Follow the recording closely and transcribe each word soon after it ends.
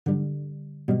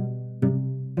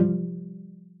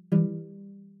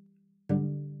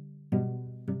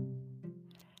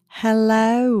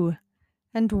Hello,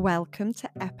 and welcome to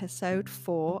episode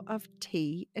 4 of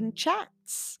Tea and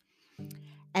Chats.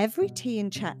 Every Tea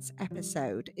and Chats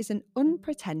episode is an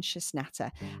unpretentious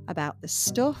natter about the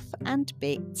stuff and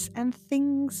bits and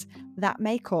things that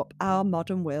make up our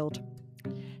modern world.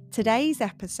 Today's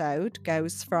episode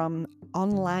goes from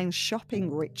online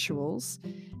shopping rituals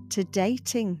to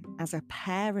dating as a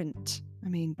parent. I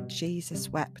mean, Jesus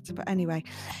wept. But anyway,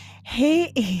 here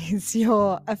is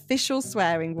your official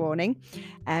swearing warning.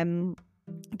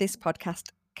 This podcast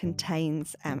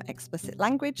contains explicit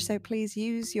language, so please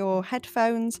use your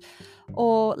headphones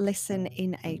or listen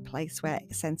in a place where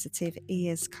sensitive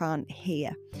ears can't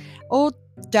hear. Or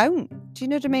don't. Do you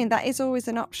know what I mean? That is always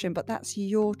an option, but that's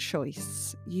your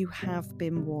choice. You have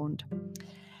been warned.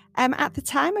 At the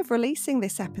time of releasing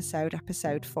this episode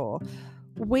 4,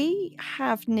 we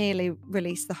have nearly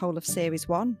released the whole of Series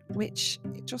 1, which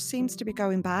it just seems to be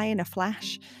going by in a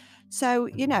flash. So,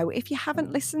 if you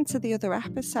haven't listened to the other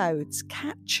episodes,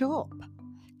 catch up.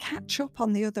 Catch up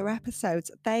on the other episodes.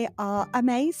 They are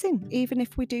amazing, even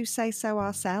if we do say so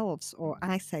ourselves, or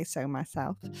I say so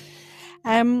myself.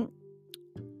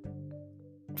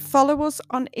 Follow us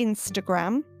on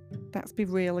Instagram. That's be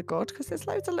really good because there's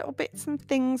loads of little bits and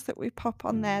things that we pop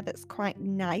on there that's quite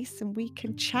nice, and we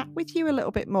can chat with you a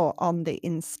little bit more on the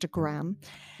Instagram.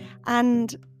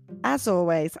 And as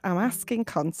always, I'm asking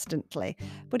constantly,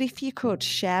 but if you could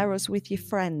share us with your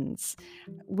friends,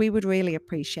 we would really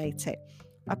appreciate it.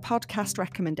 A podcast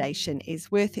recommendation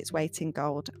is worth its weight in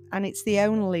gold, and it's the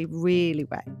only real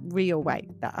way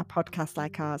that a podcast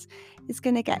like ours is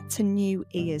going to get to new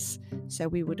ears. So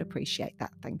we would appreciate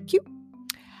that. Thank you.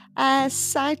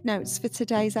 Side notes for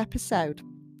today's episode.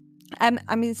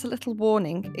 It's a little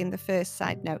warning in the first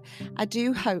side note. I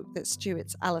do hope that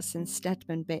Stuart's Alison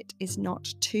Steadman bit is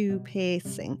not too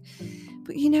piercing.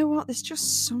 But you know what? There's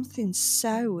just something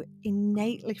so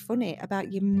innately funny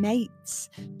about your mates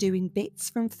doing bits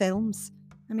from films.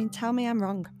 I mean, tell me I'm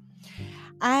wrong.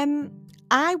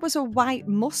 I was a White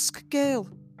Musk girl,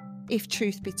 if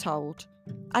truth be told.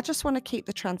 I just want to keep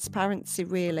the transparency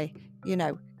really,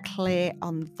 clear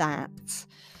on that.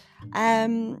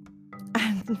 And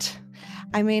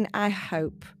I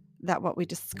hope that what we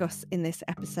discuss in this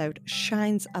episode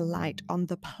shines a light on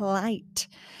the plight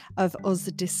of us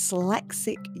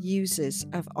dyslexic users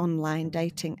of online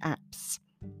dating apps.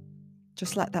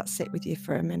 Just let that sit with you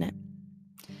for a minute.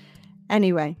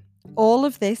 Anyway, all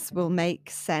of this will make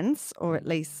sense, or at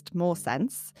least more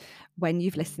sense, when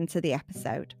you've listened to the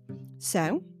episode.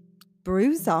 So,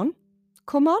 brews on.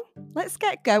 Come on, let's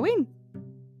get going.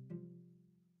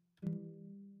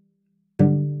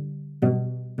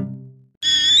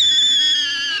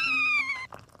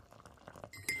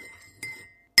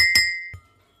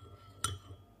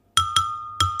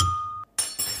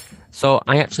 So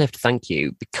I actually have to thank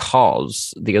you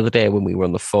because the other day when we were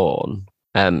on the phone,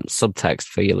 subtext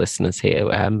for your listeners here,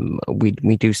 we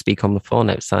do speak on the phone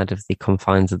outside of the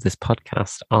confines of this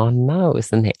podcast. Oh no,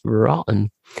 isn't it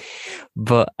rotten?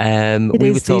 But it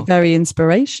is the very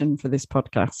inspiration for this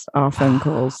podcast, our phone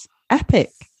calls. Epic.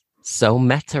 So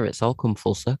meta, it's all come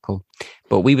full circle.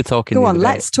 But we were talking. Go on,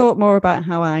 let's talk more about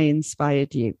how I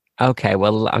inspired you. Okay,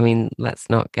 well, let's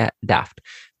not get daft.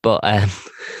 But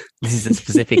this is a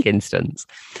specific instance.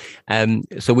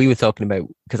 So we were talking about,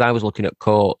 because I was looking at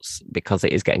coats because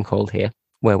it is getting cold here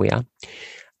where we are.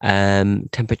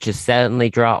 Temperatures certainly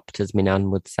dropped, as my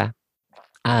nan would say.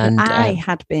 And I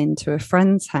had been to a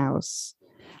friend's house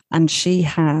and she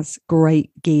has great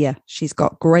gear. She's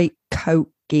got great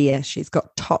coat gear. She's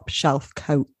got top shelf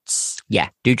coats. Yeah,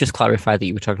 do just clarify that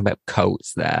you were talking about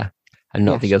coats there and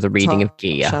not the other reading of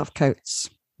gear. Shelf coats.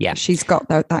 Yeah. She's got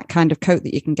that kind of coat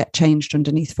that you can get changed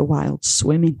underneath for wild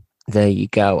swimming. There you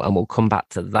go. And we'll come back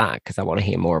to that because I want to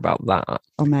hear more about that.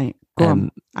 Oh, mate. Go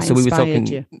on. So we were talking.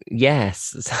 You.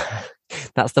 Yes.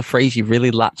 That's the phrase you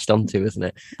really latched onto, isn't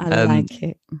it? I like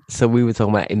it. So we were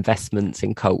talking about investments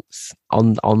in coats.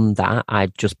 On that, I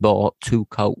just bought 2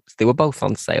 coats. They were both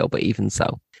on sale, but even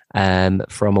so,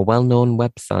 from a well-known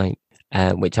website,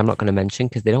 which I'm not going to mention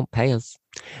because they don't pay us.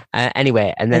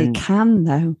 Anyway, and then... They can,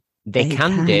 though. They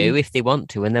can do if they want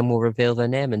to, and then we'll reveal their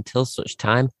name. Until such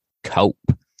time, cope.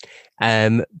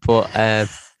 What are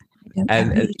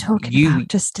you talking about?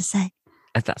 Just to say,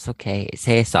 that's okay. It's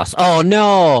ASOS. Oh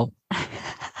no!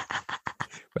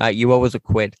 Right, you owe us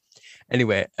 £1.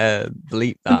 Anyway,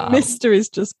 believe that. The mystery's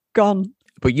just gone.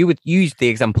 But you would use the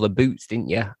example of boots, didn't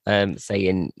you?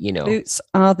 Saying, boots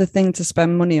are the thing to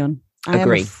spend money on. I am a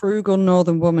Agree. frugal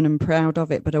northern woman and proud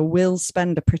of it, but I will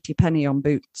spend a pretty penny on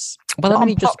boots. Well, I Not mean, on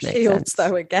it just pop makes shields, sense.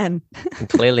 though, again.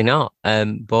 Clearly not.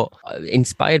 But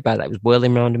inspired by that, it was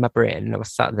whirling around in my brain. And I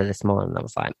was sat there this morning and I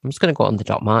was like, I'm just going to go on the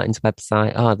Doc Martens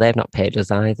website. Oh, they've not paid us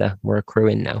either. We're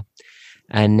accruing now.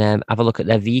 And have a look at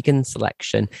their vegan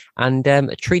selection. And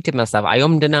treated myself. I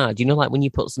ummed and ahed. You know, like when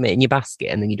you put something in your basket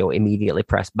and then you don't immediately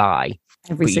press buy.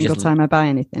 Every single time I buy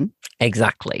anything.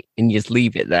 Exactly. And you just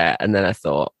leave it there. And then I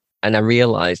thought, and I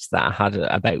realised that I had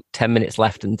about 10 minutes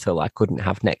left until I couldn't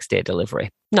have next day delivery.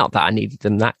 Not that I needed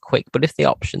them that quick, but if the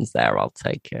option's there, I'll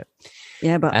take it.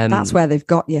 Yeah, but that's where they've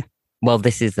got you. Well,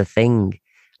 this is the thing.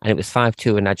 And it was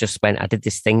 5:2 and I did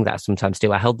this thing that I sometimes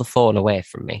do. I held the phone away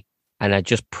from me and I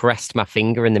just pressed my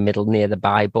finger in the middle near the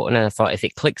buy button. And I thought, if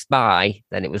it clicks buy,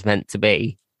 then it was meant to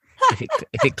be.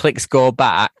 If it clicks go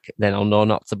back, then I'll know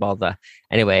not to bother.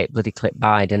 Anyway, it bloody clicked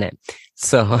buy, didn't it?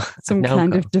 So some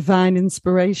kind of divine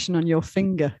inspiration on your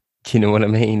finger. Do you know what I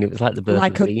mean? It was like the birth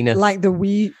of Venus, like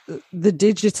the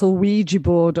digital Ouija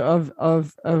board of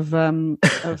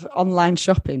online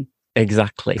shopping.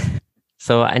 Exactly.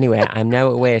 So anyway, I'm now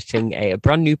awaiting a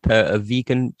brand new pair of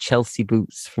vegan Chelsea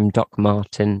boots from Doc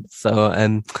Marten.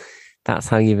 So that's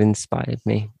how you've inspired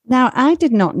me. Now, I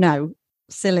did not know,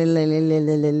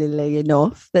 silly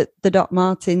enough, that the Doc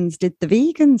Martens did the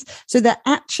vegans. So they're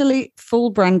actually full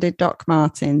branded Doc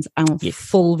Martens and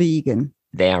full vegan.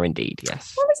 They are indeed,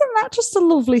 yes. Well, isn't that just a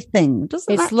lovely thing?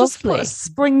 Doesn't it's that lovely. Just put a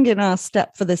spring in our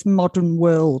step for this modern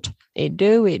world? It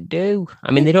do.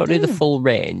 I mean, they don't do the full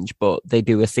range, but they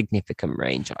do a significant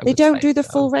range. They don't do the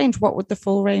full range. What would the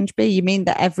full range be? You mean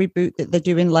that every boot that they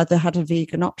do in leather had a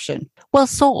vegan option? Well,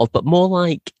 sort of, but more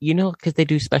like, you know, because they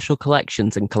do special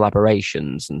collections and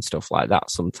collaborations and stuff like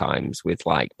that sometimes with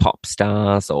like pop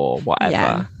stars or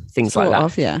whatever, things like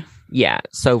that. Yeah.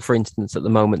 So, for instance, at the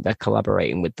moment, they're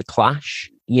collaborating with The Clash.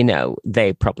 You know,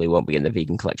 they probably won't be in the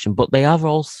vegan collection, but they have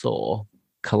also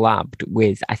collabed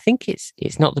with, I think it's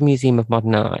not the Museum of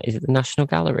Modern Art, is it the National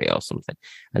Gallery or something?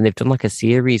 And they've done like a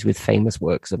series with famous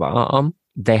works of art on.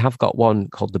 They have got one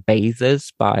called The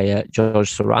Bathers by Georges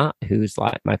Seurat, who's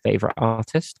like my favourite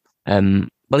artist. Well,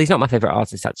 he's not my favourite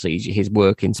artist, actually. His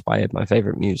work inspired my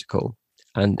favourite musical.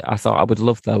 And I thought I would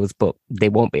love those, but they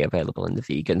won't be available in the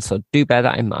vegan. So do bear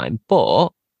that in mind.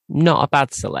 But not a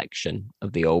bad selection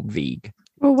of the old veg.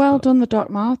 Well, done, the Doc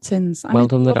Martens. Well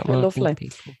done, the Doc Martens. Lovely.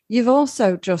 People. You've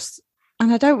also just,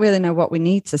 and I don't really know what we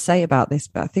need to say about this,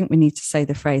 but I think we need to say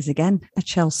the phrase again, a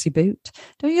Chelsea boot.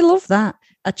 Don't you love that?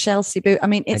 A Chelsea boot. I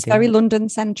mean, it's very London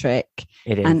centric.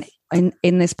 It is. And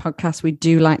in this podcast, we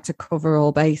do like to cover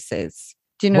all bases.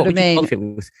 Do you know what I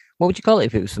mean? What would you call it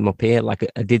if it was from up here, like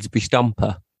a Didsbury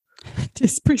Stomper?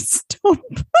 Didsbury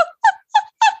Stomper.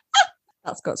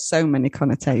 That's got so many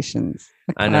connotations.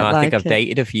 I know. I think I've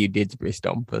dated a few Didsbury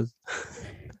Stompers.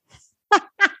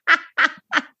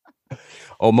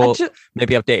 Or more,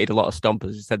 maybe I've dated a lot of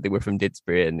Stompers who said they were from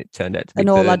Didsbury and it turned out to be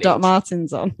all had Doc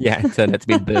Martens on. Yeah, it turned out to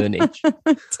be Burnage.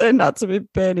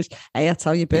 Hey, I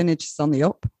tell you, Burnage is on the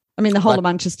up. I mean, the whole of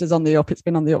Manchester's on the up. It's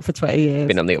been on the up for 20 years. It's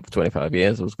been on the up for 25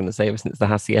 years. I was going to say, ever since the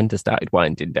Hacienda started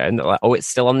winding down. They're like, oh, it's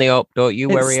still on the up. Don't you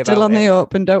worry about it. It's still on the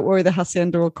up. And don't worry, the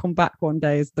Hacienda will come back one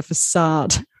day as the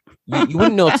facade. You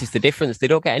wouldn't notice the difference. They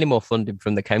don't get any more funding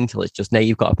from the council. It's just now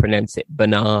you've got to pronounce it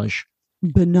Bernage.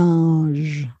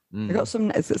 Bernage. They got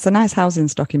some. It's a nice housing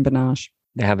stock in Bernage.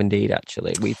 They have indeed,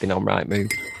 actually. We've been on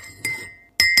Rightmove.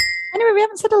 Anyway, we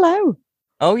haven't said hello.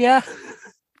 Oh, yeah.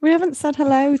 We haven't said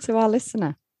hello to our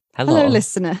listener. Hello,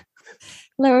 listener.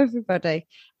 Hello, everybody.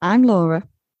 I'm Laura,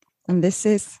 and this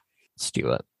is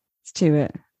Stuart.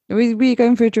 Were you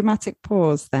going for a dramatic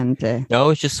pause then, dear? No, I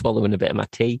was just swallowing a bit of my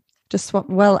tea. Just swap.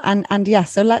 Well, and yeah.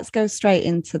 So let's go straight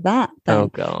into that then. Oh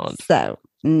God. So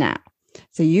now,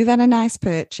 you've had a nice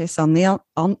purchase on the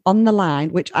line,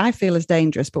 which I feel is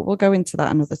dangerous, but we'll go into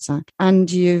that another time. And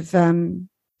you've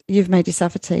made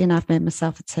yourself a tea, and I've made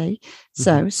myself a tea.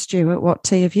 So, Stuart, what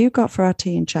tea have you got for our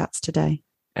tea and chats today?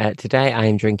 Today I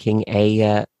am drinking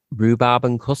a rhubarb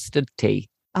and custard tea.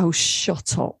 Oh,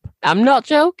 shut up. I'm not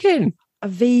joking. A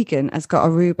vegan has got a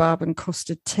rhubarb and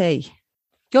custard tea.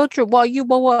 What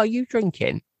are you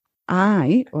drinking?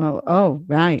 Right.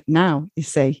 Now, you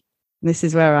see, this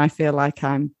is where I feel like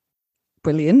I'm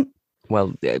brilliant.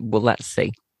 Well, let's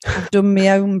see. I've done my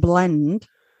own blend.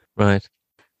 Right.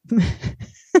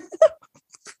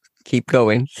 Keep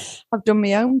going. I've done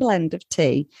my own blend of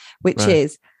tea, which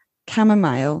is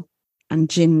chamomile and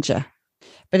ginger.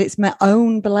 But it's my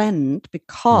own blend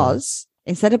because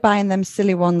instead of buying them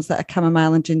silly ones that are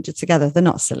chamomile and ginger together, they're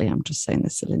not silly. I'm just saying they're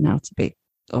silly now to be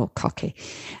all cocky.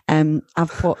 I've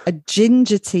put a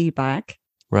ginger tea bag.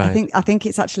 Right. I think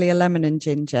it's actually a lemon and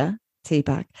ginger. tea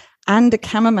bag and a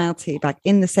chamomile tea bag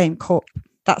in the same cup.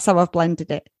 That's how I've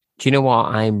blended it. Do you know what?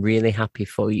 I'm really happy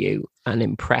for you and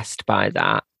impressed by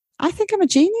that. I think I'm a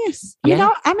genius. I mean,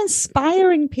 I'm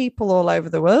inspiring people all over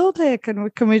the world here.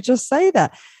 Can we just say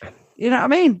that? You know what I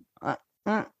mean?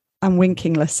 I'm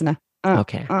winking, listener.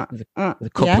 Okay. There's a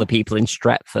couple of people in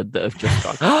Stretford that have just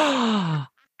gone, oh,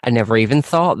 I never even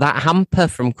thought that hamper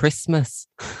from Christmas.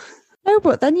 No,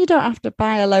 but then you don't have to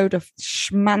buy a load of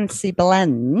schmancy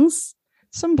blends.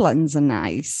 Some blends are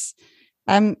nice.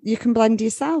 You can blend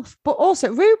yourself. But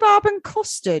also rhubarb and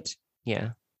custard. Yeah.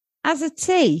 As a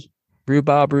tea.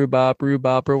 Rhubarb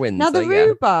ruins. Now the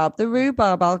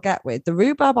rhubarb I'll get with. The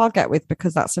rhubarb I'll get with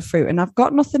because that's a fruit. And I've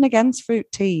got nothing against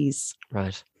fruit teas.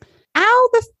 Right. How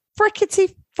the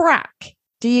frickety frack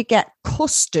do you get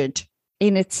custard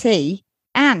in a tea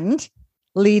and,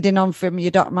 leading on from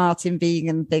your Doc Martin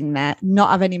vegan thing there,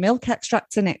 not have any milk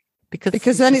extract in it?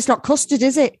 Because then it's not custard,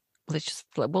 is it? Well, it's just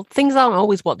things aren't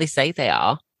always what they say they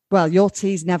are. Well, your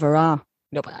teas never are.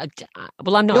 No, but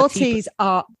I'm not. Your teas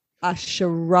are a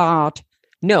charade.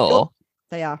 No,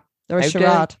 they are. They're a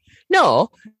charade. No.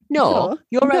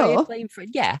 You're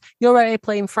already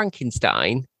playing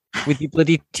Frankenstein with your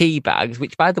bloody tea bags,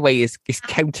 which, by the way, is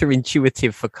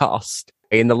counterintuitive for cost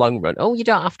in the long run. Oh, you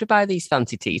don't have to buy these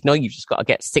fancy teas. No, you've just got to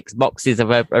get 6 boxes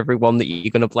of every one that you're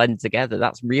going to blend together.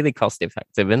 That's really cost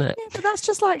effective, isn't it? Yeah, but that's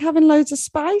just like having loads of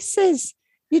spices.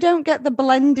 You don't get the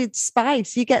blended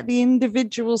spice. You get the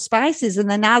individual spices. And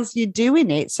then as you're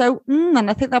doing it. So, and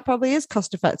I think that probably is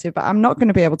cost effective, but I'm not going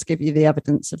to be able to give you the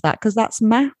evidence of that because that's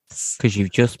maths. Because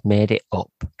you've just made it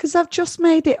up. Because I've just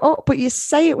made it up, but you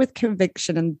say it with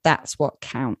conviction and that's what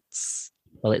counts.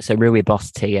 Well, it's a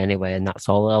Rooibos tea anyway, and that's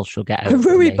all else you'll get out a of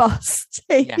Rooibos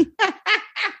tea. Yeah.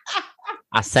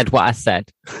 I said what I said.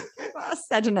 What I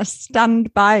said, and I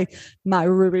stand by my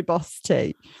Rooibos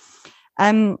tea.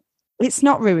 It's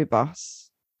not Rooibos,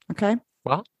 okay?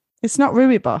 What? It's not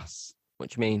Rooibos. What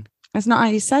do you mean? It's not how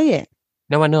you say it.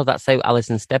 No, I know that's how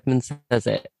Alison Steadman says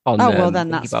it. Well, then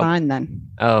that's fine then.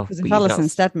 Oh, because if Alison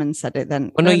Steadman said it,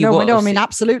 then well, no, I mean,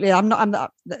 absolutely. I'm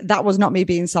not. That was not me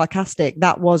being sarcastic.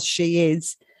 That was she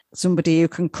is somebody who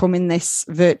can come in this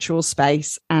virtual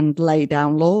space and lay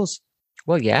down laws.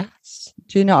 Well, yes.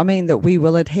 Do you know what I mean? That we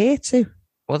will adhere to.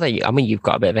 Well, you've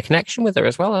got a bit of a connection with her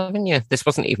as well, haven't you? This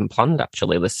wasn't even planned,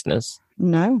 actually, listeners.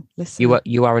 No, listen.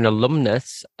 You are an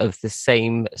alumnus of the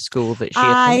same school that she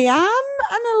I attended. am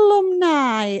an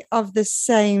alumni of the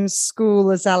same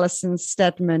school as Alison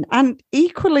Steadman, and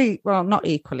not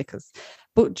equally,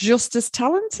 but just as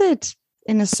talented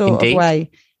in a sort of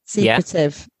way,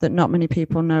 secretive that not many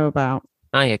people know about.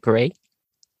 I agree.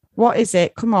 What is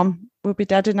it? Come on, we'll be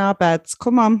dead in our beds.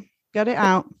 Come on, get it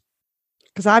out.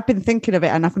 Because I've been thinking of it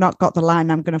and I've not got the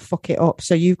line. I'm going to fuck it up.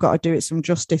 So you've got to do it some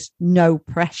justice. No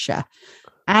pressure.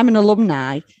 I'm an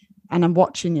alumni and I'm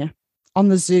watching you on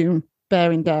the Zoom,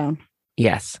 bearing down.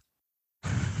 Yes. Do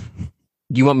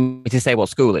you want me to say what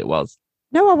school it was?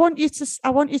 No, I want you to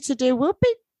do, we'll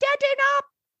be dead in our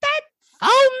bed.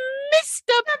 Oh,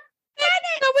 Mr.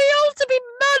 Bennett, are we all to be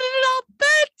murdered in our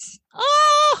beds?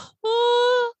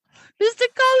 Oh, Mr.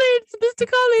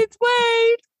 Collins,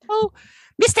 wait. Oh,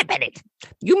 Mr. Bennett,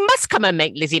 you must come and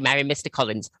make Lizzie marry Mr.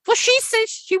 Collins, for she says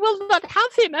she will not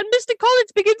have him, and Mr.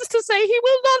 Collins begins to say he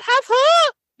will not have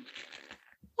her.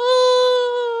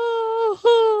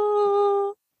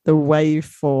 Oh. The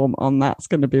waveform on that's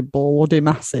going to be bloody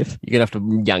massive. You're going to have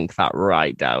to yank that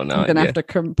right down, I'm going to have to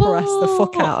compress the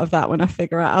fuck out of that when I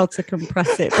figure out how to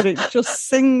compress it, but it just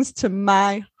sings to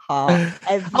my heart.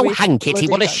 Oh, hang Kitty,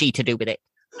 what has she to do with it?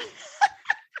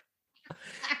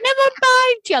 Never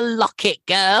mind, you locket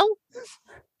girl.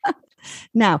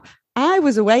 Now, I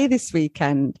was away this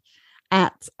weekend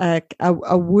at a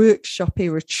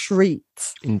workshopy retreat.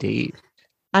 Indeed.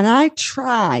 And I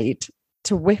tried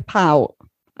to whip out,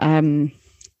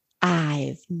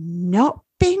 I've not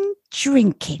been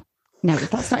drinking. No,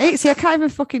 that's not it. See, I can't even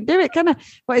fucking do it, can I?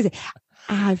 What is it?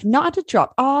 I've not had a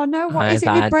drop. Oh, no, what is it?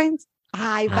 My brain's...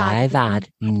 I've had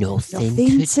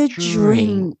nothing to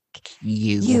drink.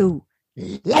 You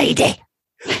lady.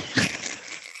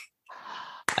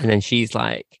 And then she's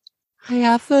like, I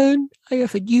haven't,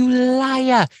 you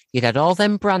liar. You'd had all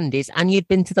them brandies and you'd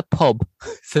been to the pub.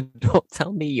 So don't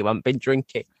tell me you haven't been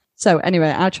drinking. So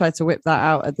anyway, I tried to whip that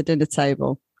out at the dinner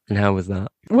table. And how was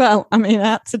that? Well, I mean, I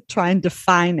had to try and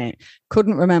define it.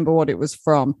 Couldn't remember what it was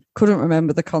from. Couldn't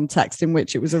remember the context in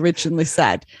which it was originally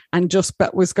said. And just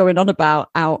was going on about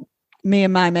how me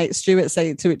and my mate Stuart say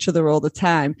it to each other all the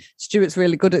time. Stuart's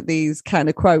really good at these kind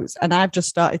of quotes, and I've just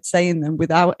started saying them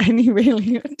without any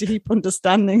really deep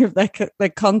understanding of their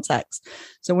context.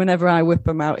 So whenever I whip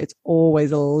them out, it's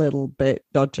always a little bit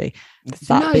dodgy. It's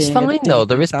fine though.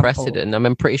 There is precedent.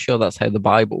 I'm pretty sure that's how the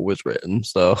Bible was written.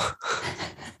 So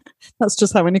that's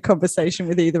just how any conversation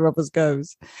with either of us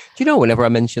goes. Do you know, whenever I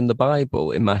mention the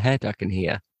Bible, in my head, I can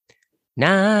hear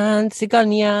Nancy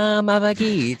Gonya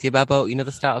Mavagiti Babo, you know,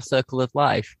 the start of Circle of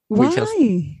Life.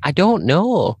 Why? I don't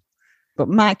know. But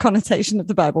my connotation of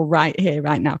the Bible right here,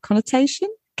 right now. Connotation?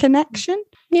 Connection?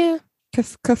 Yeah.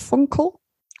 Kerfunkel?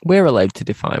 We're allowed to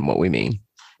define what we mean.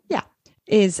 Yeah.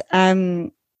 Is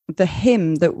the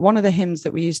hymn, that one of the hymns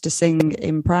that we used to sing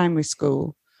in primary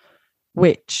school,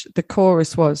 which the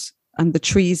chorus was, and the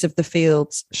trees of the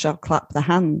fields shall clap their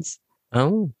hands.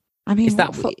 Oh. I mean, is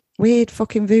that weird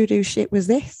fucking voodoo shit was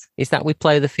this? Is that we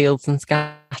plough the fields and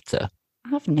scatter? I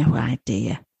have no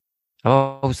idea. I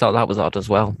always thought that was odd as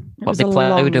well. It what they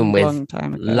ploughed them with?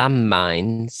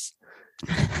 Landmines.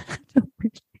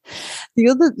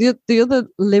 The other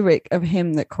lyric of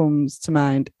hymn that comes to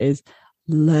mind is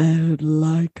led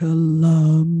like a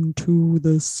lamb to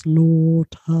the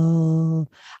slaughter.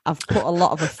 I've put a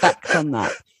lot of effect on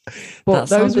that. But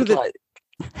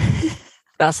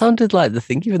that sounded like the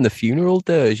thing even the funeral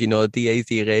does, you know,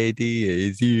 Diezi re,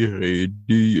 Diezi re,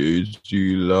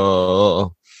 Diezi la.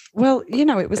 Well, you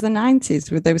know, it was the 90s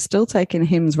where they were still taking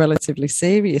hymns relatively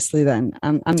seriously then.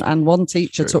 And one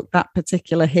teacher took that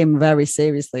particular hymn very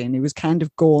seriously, and he was kind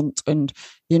of gaunt and,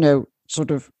 you know,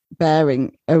 sort of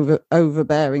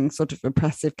overbearing, sort of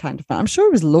oppressive kind of man. I'm sure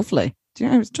it was lovely. You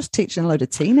know, he was just teaching a load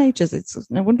of teenagers. It's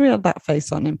no wonder he had that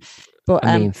face on him. But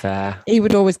I mean, fair. He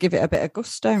would always give it a bit of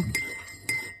gusto.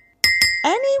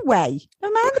 Anyway,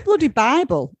 never mind the bloody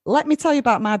Bible. Let me tell you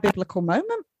about my biblical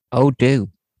moment. Oh, do.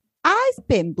 I've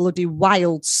been bloody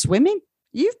wild swimming.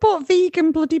 You've bought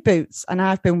vegan bloody boots and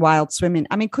I've been wild swimming.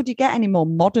 I mean, could you get any more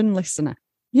modern, listener?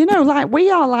 You know, like we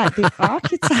are like the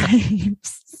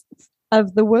archetypes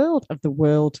of the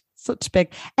world. Such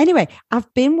big. Anyway,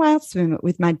 I've been wild swimming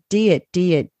with my dear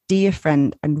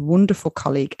friend and wonderful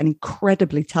colleague, an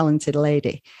incredibly talented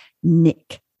lady,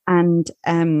 Nick. And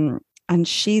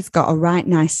she's got a right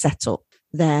nice setup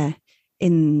there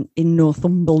in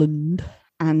Northumberland.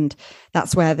 And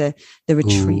that's where the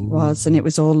retreat was. And it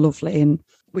was all lovely. And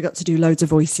we got to do loads of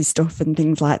voicey stuff and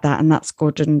things like that. And that's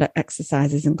good. And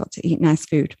exercises and got to eat nice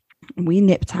food. And we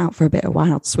nipped out for a bit of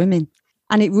wild swimming.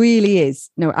 And it really is.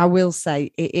 No, I will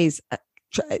say it is.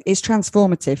 It's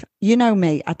transformative. You know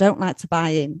me, I don't like to buy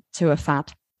into a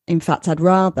fad. In fact,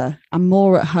 I'm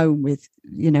more at home with,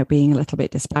 you know, being a little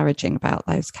bit disparaging about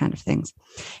those kind of things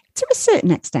to a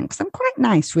certain extent, because I'm quite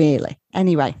nice, really.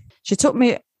 Anyway, she took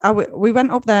me. We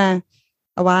went up there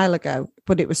a while ago,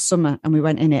 but it was summer and we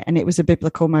went in it, and it was a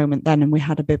biblical moment then, and we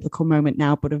had a biblical moment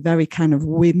now, but a very kind of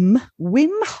Wim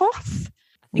Hof.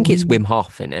 I think it's Wim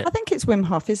Hof, isn't it? I think it's Wim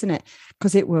Hof, isn't it?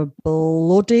 Because it were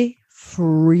bloody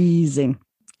freezing.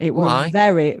 It was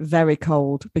very, very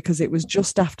cold because it was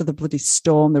just after the bloody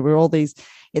storm. There were all these,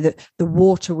 the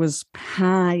water was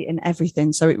high and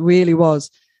everything. So it really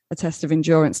was a test of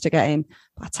endurance to get in.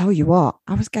 But I tell you what,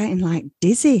 I was getting like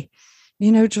dizzy,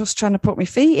 you know, just trying to put my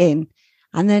feet in.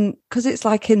 And then, because it's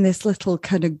like in this little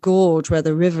kind of gorge where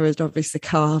the river is obviously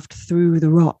carved through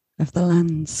the rock of the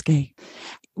landscape.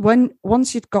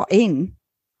 Once you'd got in,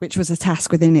 which was a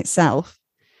task within itself,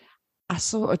 I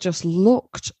sort of just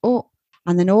looked up,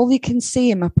 and then all you can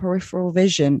see in my peripheral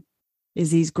vision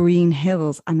is these green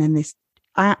hills and then this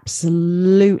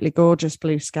absolutely gorgeous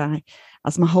blue sky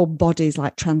as my whole body's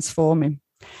like transforming.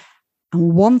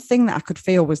 And one thing that I could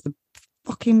feel was the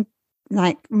fucking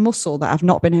like muscle that I've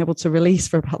not been able to release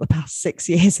for about the past 6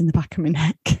 years in the back of my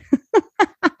neck.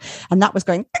 And that was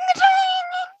going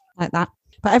like that.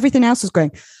 But everything else was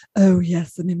going, oh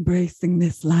yes, I'm embracing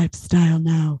this lifestyle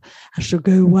now. I shall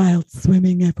go wild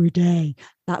swimming every day.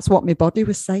 That's what my body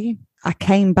was saying. I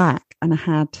came back and I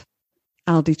had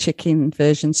Aldi chicken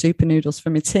version super noodles for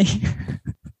my tea.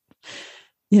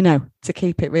 You know, to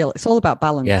keep it real. It's all about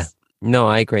balance. Yeah. No,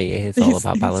 I agree. It is all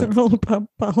about balance. It's all about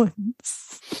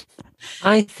balance.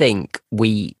 I think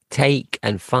we take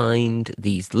and find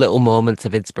these little moments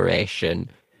of inspiration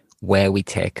where we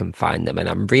take and find them. And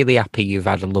I'm really happy you've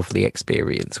had a lovely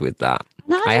experience with that.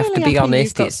 I have to be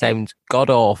honest, it sounds god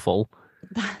awful.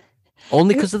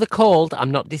 Only because of the cold.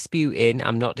 I'm not disputing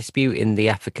the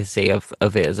efficacy of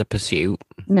it as a pursuit.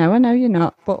 No, I know you're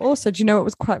not. But also, do you know what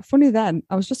was quite funny then?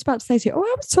 I was just about to say to you,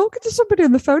 I was talking to somebody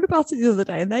on the phone about it the other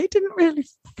day and they didn't really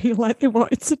feel like they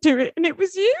wanted to do it. And it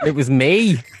was you. It was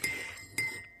me.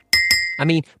 I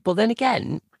mean, but then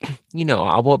again,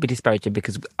 I won't be disparaging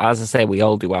because, as I say, we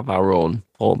all do have our own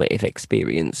formative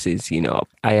experiences.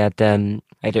 I had an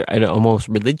almost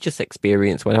religious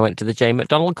experience when I went to the Jane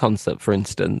McDonald concert, for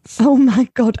instance. Oh my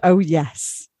God. Oh,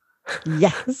 yes.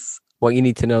 Yes. What you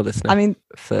need to know, listener, I mean,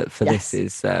 for yes. this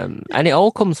is, and it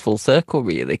all comes full circle,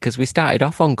 really, because we started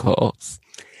off on courts.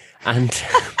 And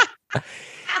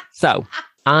so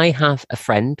I have a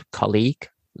friend, colleague,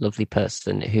 lovely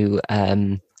person who...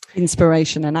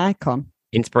 inspiration and icon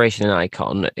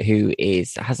who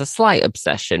has a slight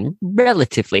obsession,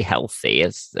 relatively healthy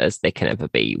as they can ever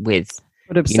be, with...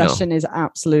 But obsession is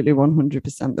absolutely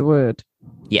 100% the word.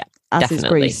 Yeah, as definitely. Is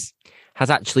Greece. Has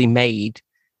actually made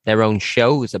their own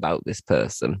shows about this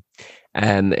person,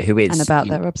 who is... And about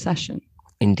their obsession.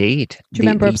 Indeed. Do you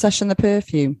remember Obsession, the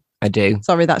perfume? I do.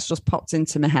 Sorry, that's just popped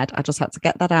into my head. I just had to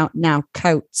get that out now.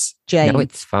 Coates, Jane. No,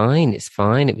 it's fine. It's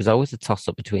fine. It was always a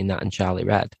toss-up between that and Charlie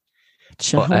Red.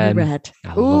 Charlie Red.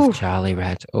 I love Charlie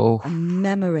Red. Oh, a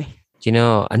memory. Do you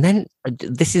know? And then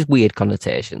this is weird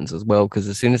connotations as well, because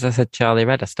as soon as I said Charlie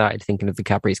Red, I started thinking of the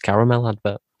Cadbury's caramel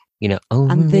advert.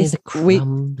 And this we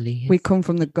come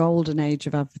from the golden age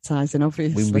of advertising.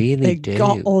 Obviously, we really do.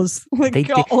 Got us. They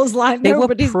got us like they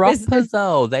nobody's were proper business.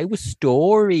 Though. They were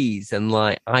stories and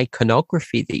like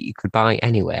iconography that you could buy.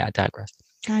 Anyway, I digress.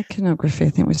 Iconography. I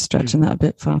think we're stretching that a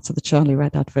bit far to the Charlie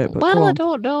Red advert. But well, I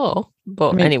don't know.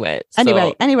 But anyway,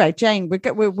 Jane,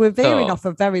 we're veering off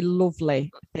a very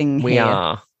lovely thing. We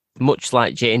are, much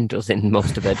like Jane does in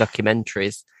most of her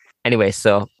documentaries. Anyway,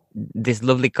 so this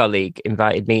lovely colleague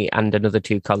invited me and another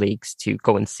two colleagues to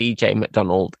go and see Jane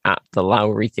McDonald at the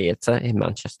Lowry Theatre in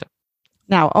Manchester.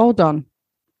 Now, hold on.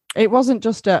 It wasn't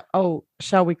just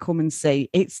shall we come and see?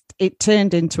 It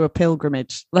turned into a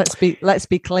pilgrimage. Let's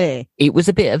be clear. It was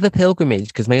a bit of a pilgrimage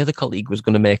because my other colleague was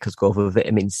going to make us go for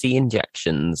vitamin C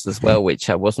injections as well, which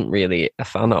I wasn't really a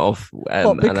fan of.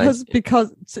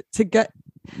 Because to get...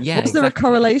 Yeah, was there a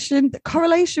correlation?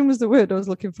 Correlation was the word I was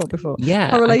looking for before.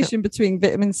 Yeah, correlation between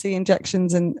vitamin C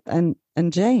injections and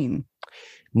Jane.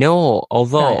 No,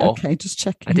 although okay, just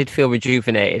checking. I did feel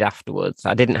rejuvenated afterwards.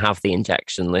 I didn't have the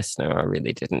injection, listener. I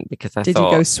really didn't, because I did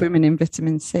thought... you go swimming in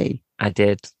vitamin C? I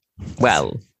did.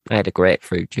 Well, I had a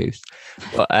grapefruit juice,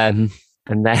 but and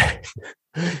then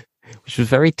which was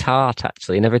very tart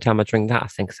actually. And every time I drink that, I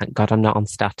think, thank God I'm not on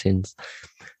statins.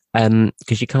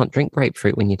 Because you can't drink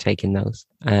grapefruit when you're taking those,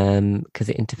 because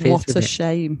it interferes. What a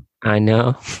shame! I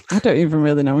know. I don't even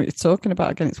really know what you're talking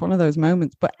about. Again, it's one of those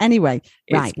moments. But anyway,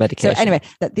 right. Medication. So anyway,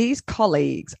 that these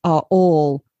colleagues are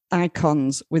all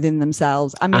icons within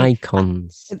themselves. I mean,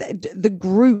 icons. The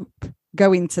group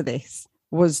going to this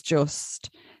was just,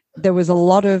 there was a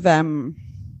lot of the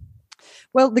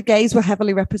gays were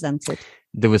heavily represented.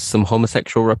 There was some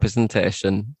homosexual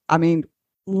representation. I mean,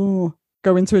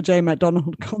 going to a Jane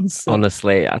McDonald concert.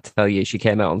 Honestly, I tell you, she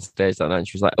came out on stage that night and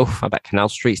she was like, oh, I bet Canal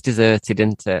Street's deserted,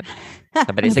 isn't it? I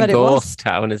bet it's a ghost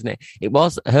town, isn't it? It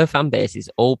was. Her fan base is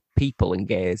old people and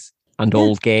gays. And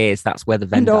old gays, that's where the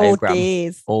Venn diagram...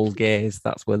 Old gays,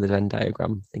 that's where the Venn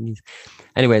diagram thing is.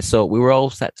 Anyway, so we were all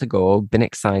set to go, been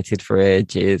excited for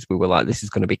ages. We were like, this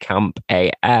is going to be camp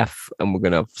AF and we're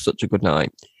going to have such a good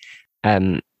night.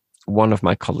 One of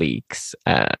my colleagues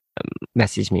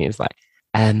messaged me and was like,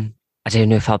 I don't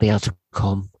know if I'll be able to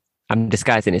come. I'm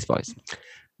disguising his voice.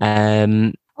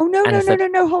 No.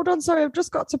 Hold on. Sorry, I've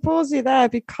just got to pause you there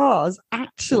because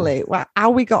actually, how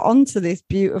we got onto this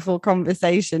beautiful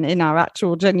conversation in our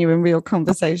actual genuine real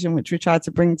conversation, which we tried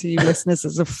to bring to you listeners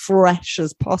as fresh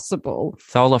as possible.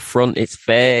 It's all a front. It's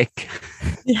fake.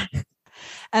 Yeah.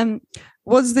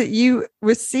 Was that you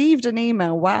received an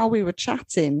email while we were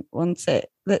chatting, wasn't it,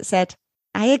 that said,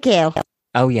 "Hiya, girl."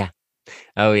 Oh, yeah.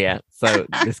 So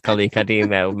this colleague had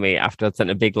emailed me after I'd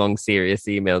sent a big, long, serious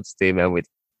email to the email with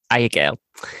 "Hiya, girl,"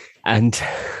 and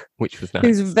which was nice.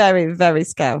 He's very, very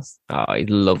scouse. Oh, he's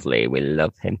lovely. We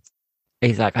love him.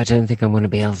 He's like, I don't think I'm going to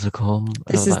be able to come.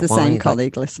 This is like, the same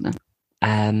colleague, listener.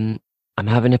 I'm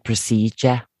having a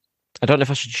procedure. I don't know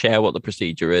if I should share what the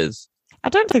procedure is. I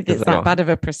don't think it's that bad of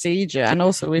a procedure. And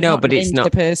also, we've not named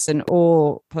the person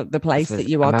or the place that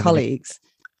you are colleagues.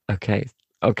 Okay,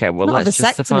 well, let's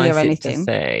just suffice it to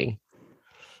say,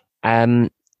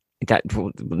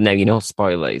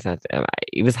 spoilers.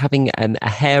 He was having a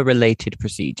hair-related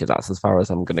procedure. That's as far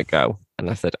as I'm going to go. And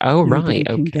I said, "Oh, right,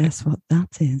 okay." Guess what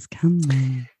that is, can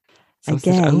we? So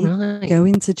again,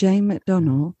 going to Jane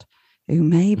McDonald, who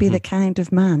may be the kind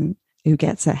of man who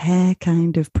gets a hair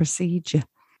kind of procedure,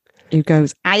 who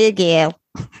goes, "Hiya, girl."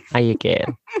 Hiya,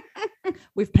 girl.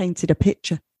 We've painted a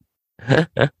picture.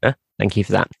 Thank you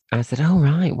for that. I said, "Oh,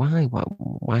 right.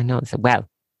 Why not?" I said, "Well,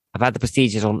 I've had the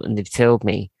procedure on and they've told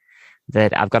me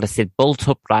that I've got to sit bolt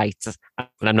upright and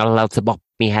I'm not allowed to bop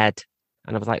my head.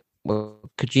 And I was like, well,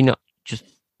 could you not just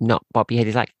not bop your head?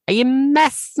 He's like, are you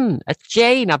messing? It's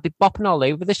Jane. I'll be bopping all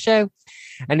over the show.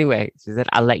 Anyway, she said,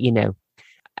 I'll let you know.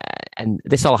 And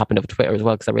this all happened over Twitter as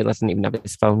well, because I realized I didn't even have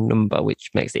his phone number, which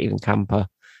makes it even camper.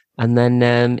 And then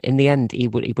in the end, he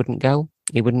wouldn't go.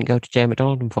 He wouldn't go to Jane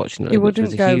McDonald, unfortunately. He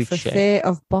wouldn't go for fear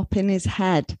of bopping his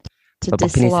head to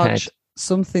dislodge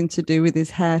something to do with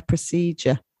his hair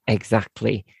procedure.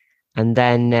 Exactly. And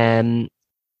then,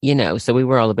 so we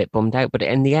were all a bit bummed out. But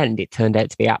in the end, it turned out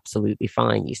to be absolutely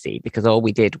fine, you see, because all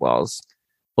we did was,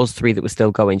 us three that were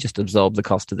still going, just absorb the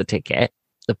cost of the ticket,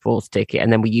 the fourth ticket,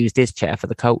 and then we used his chair for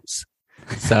the coats.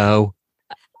 So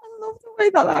I love the way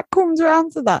that comes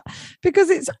around to that, because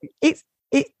it's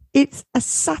a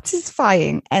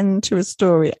satisfying end to a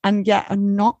story, and yet a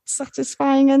not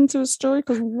satisfying end to a story.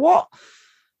 Because what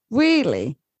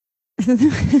really?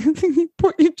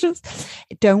 But you just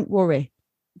don't worry,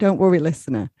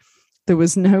 listener. There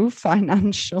was no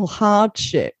financial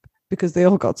hardship because they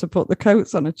all got to put the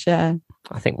coats on a chair.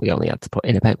 I think we only had to put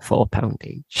in about £4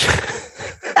 each.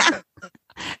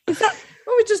 Is that?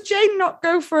 Oh, does Jane not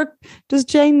go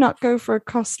for a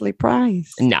costly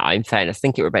prize? No, in fairness, I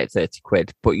think it were about 30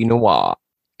 quid. But you know what?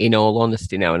 In all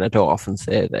honesty now, and I don't often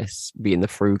say this, being the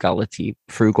frugal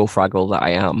fraggle that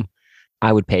I am,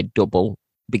 I would pay double,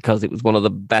 because it was one of the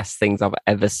best things I've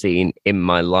ever seen in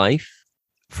my life.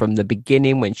 From the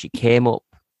beginning, when she came up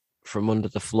from under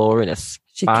the floor in a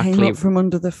sparkly... She came up from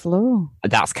under the floor.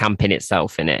 That's camp in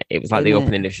itself, innit? It was like the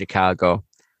opening of Chicago.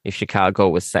 If Chicago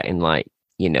was set in, like,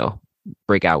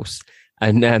 Brighouse.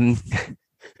 And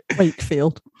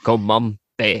Wakefield. Come on,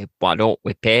 babe, why don't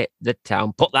we pay the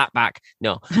town? Put that back.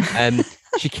 No.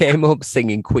 She came up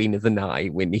singing Queen of the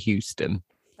Night, Whitney Houston.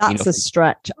 That's a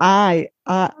stretch.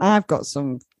 I've got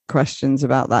some questions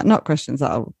about that. Not questions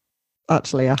that I'll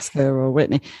actually ask her or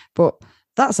Whitney, but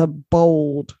that's a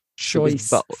bold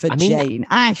choice for Jane.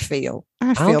 I feel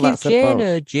that's Jane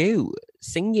her due.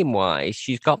 Singing wise,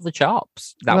 she's got the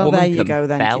chops. Woman there you go.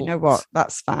 Then belt. You know what?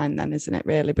 That's fine then, isn't it?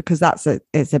 Really, because it's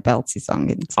a belty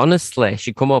song. Isn't it? Honestly,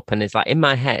 she come up and it's like in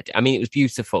my head. I mean, it was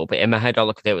beautiful, but in my head, all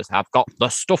I could do was, "I've got the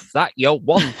stuff that you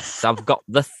want. I've got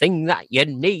the thing that you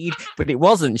need." But it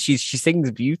wasn't. She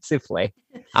sings beautifully.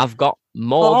 I've got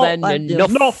more than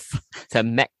enough to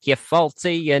make you fall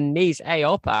to your knees. Hey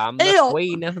up, I'm the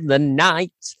queen of the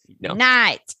night.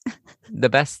 Night. The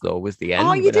best though was the end.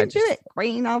 Oh, you didn't do it.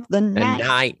 Queen of the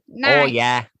night. Oh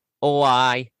yeah. Oh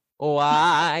I.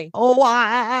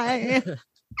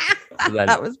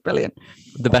 That was brilliant.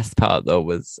 The best part though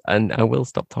was, and I will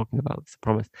stop talking about this, I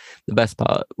promise. The best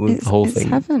part was the whole thing.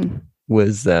 Heaven.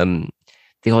 Was the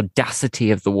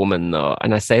audacity of the woman though,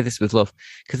 and I say this with love,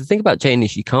 because the thing about Jane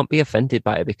is you can't be offended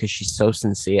by her because she's so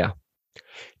sincere.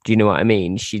 Do you know what I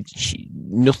mean? She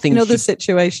nothing. In other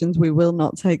situations, we will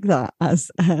not take that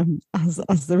as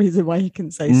the reason why you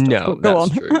can say stuff. No, go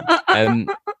that's on.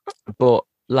 True. But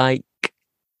like,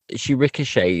 she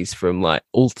ricochets from like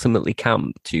ultimately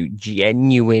camp to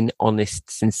genuine, honest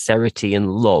sincerity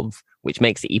and love, which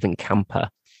makes it even camper.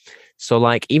 So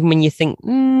like, even when you think,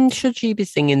 should she be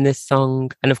singing this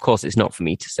song? And of course, it's not for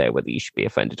me to say whether you should be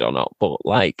offended or not, but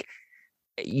like,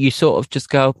 you sort of just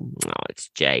go, oh, it's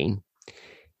Jane.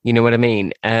 You know what I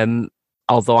mean?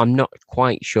 Although I'm not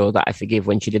quite sure that I forgive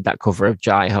when she did that cover of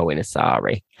Jai-Ho in a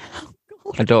sari.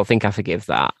 Oh, I don't think I forgive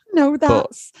that. No,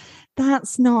 that's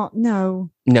not,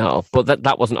 no. No, but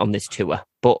that wasn't on this tour.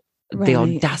 But right. The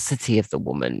audacity of the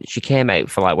woman, she came out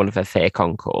for like one of her fake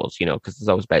encores, because there's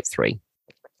always about 3.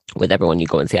 With everyone you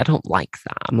go and see, I don't like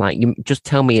that. I'm like, you just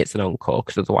tell me it's an encore,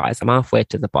 because otherwise I'm halfway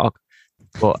to the bog.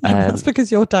 But that's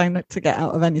because you're dying to get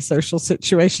out of any social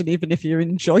situation, even if you're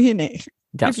enjoying it.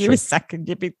 That's Give you a second,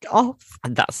 you'd be off.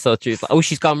 And that's so true. It's like, oh,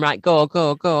 she's gone, right, go.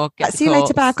 See you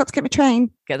later, bye. I've got to get my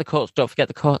train. Get the coats, don't forget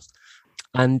the coats.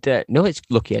 And no, it's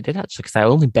lucky I did actually, because I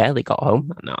only barely got home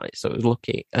that night, so it was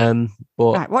lucky. But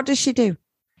right, what does she do?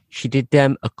 She did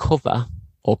a cover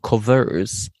or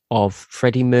covers of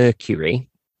Freddie Mercury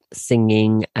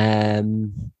singing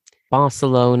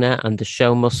Barcelona and The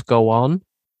Show Must Go On.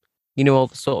 All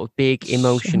the sort of big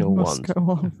emotional ones.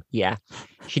 Go on. Yeah.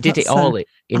 She did it all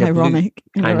in ironic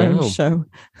a blue... in her own show.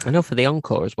 I know, for the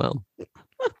encore as well.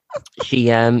 She'd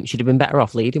have been better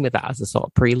off leading with that as a sort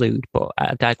of prelude, but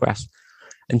I digress.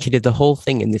 And she did the whole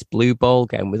thing in this blue ball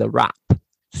gown with a wrap,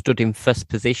 stood in first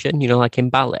position, like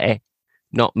in ballet,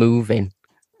 not moving.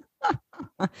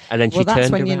 And then she that's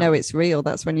turned when around. You know it's real.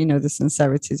 That's when you know the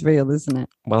sincerity is real, isn't it?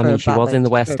 Well, I mean, she was in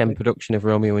the West End production of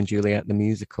Romeo and Juliet, the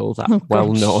musical, that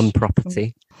well-known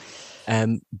property.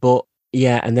 But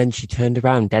Yeah, and then she turned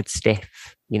around dead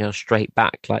stiff, straight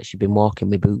back like she'd been walking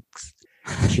with boots.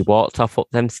 She walked off up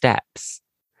them steps.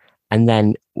 And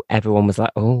then everyone was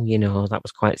like, oh, that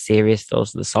was quite serious.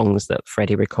 Those are the songs that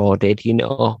Freddie recorded,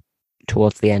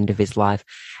 towards the end of his life.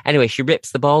 Anyway, she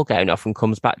rips the ball gown off and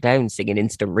comes back down singing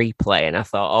Instant Replay. And I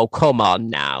thought, oh, come on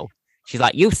now. She's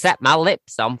like, you set my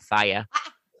lips on fire.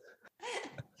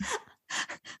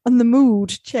 And the mood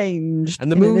changed.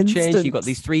 You got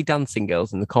these 3 dancing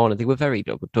girls in the corner. They were very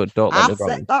don't let me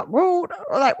wrong. That mood.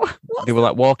 Like, they were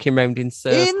like walking around in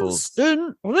circles.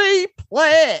 Instant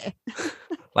Replay.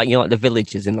 Like the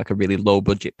villagers in like a really low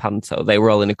budget panto. They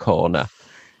were all in a corner.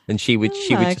 And she would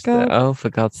just oh, for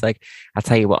God's sake. I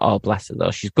tell you what, oh bless her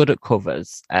though. She's good at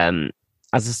covers. As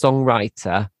a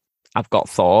songwriter, I've got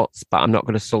thoughts, but I'm not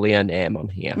going to sully her name on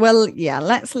here. Well, yeah,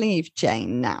 let's leave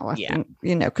Jane now. I think,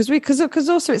 because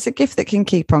also it's a gift that can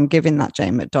keep on giving, that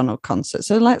Jane McDonald concert.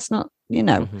 So let's not,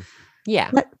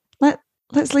 Yeah.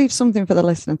 Let's leave something for the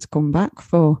listener to come back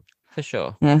for. For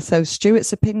sure. Yeah. So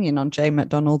Stuart's opinion on Jane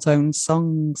McDonald's own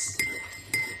songs.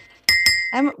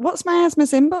 What's my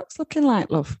Asma's inbox looking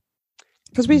like, love?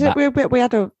 Because we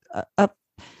had a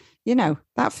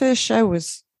that first show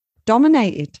was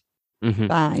dominated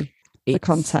by the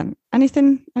content.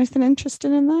 Anything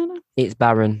interesting in there? It's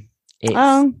barren.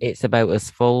 It's about as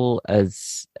full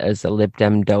as a Lib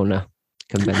Dem donor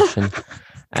convention.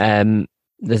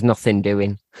 There's nothing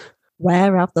doing.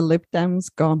 Where have the Lib Dems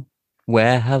gone?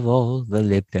 Where have all the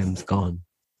Lib Dems gone?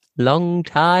 Long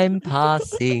time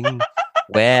passing.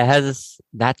 Where has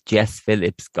that Jess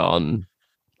Phillips gone?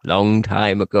 Long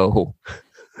time ago.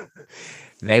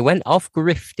 They went off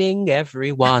grifting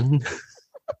everyone.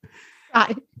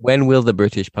 When will the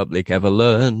British public ever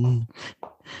learn?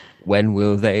 When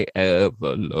will they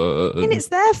ever learn? I mean, it's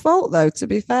their fault, though, to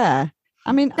be fair.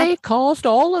 I mean, they caused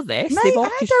all of this. They've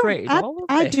orchestrated all of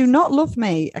this. I do not love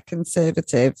me a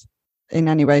conservative in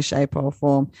any way, shape or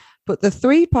form. But the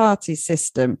 3-party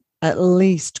system at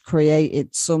least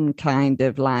created some kind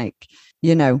of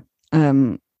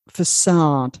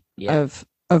facade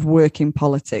of working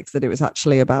politics, that it was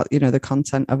actually about, the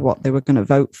content of what they were going to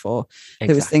vote for. Exactly.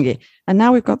 They was thinking. And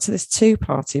now we've got to this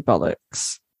 2-party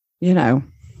bollocks,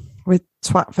 with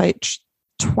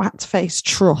twat-face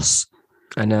truss.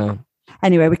 I know.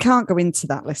 Anyway, we can't go into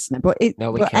that, listener. But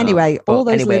anyway, all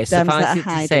those Lib Dems that are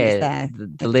hiding is there.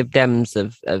 The Lib Dems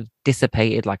have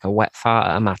dissipated like a wet fart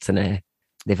at a matinee.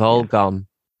 They've all gone,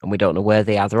 and we don't know where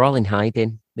they are. They're all in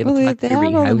hiding. They are all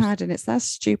in hiding. It's their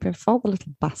stupid fault, the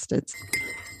little bastards.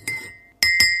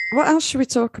 What else should we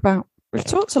talk about? We've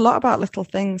talked a lot about little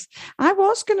things. I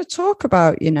was going to talk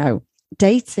about,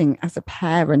 dating as a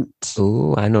parent.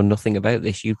 Oh, I know nothing about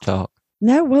this. You talk.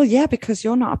 No, well, yeah, because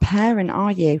you're not a parent,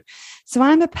 are you? So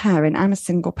I'm a parent. I'm a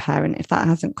single parent. If that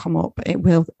hasn't come up, it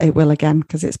will again,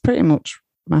 because it's pretty much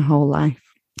my whole life.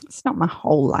 It's not my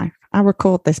whole life. I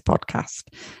record this podcast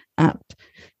at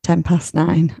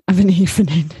 9:10 of an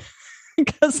evening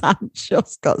because I've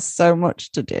just got so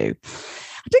much to do.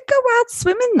 I did go wild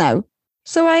swimming though.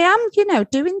 So I am,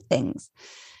 doing things.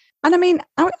 And I mean,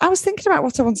 I was thinking about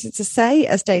what I wanted to say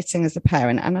as dating as a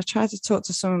parent, and I tried to talk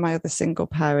to some of my other single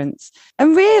parents.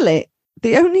 And really,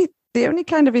 the only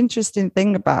kind of interesting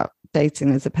thing about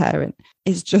dating as a parent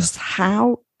is just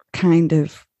how kind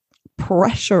of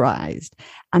pressurized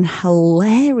and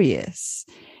hilarious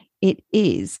it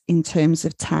is in terms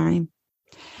of time.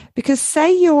 Because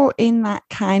say you're in that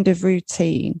kind of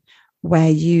routine where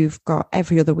you've got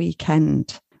every other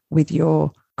weekend with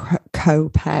your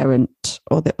co-parent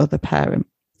or the other parent,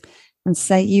 and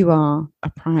say you are a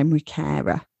primary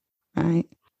carer, right?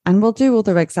 And we'll do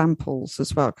other examples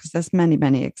as well, because there's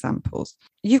many examples.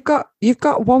 You've got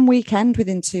one weekend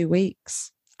within 2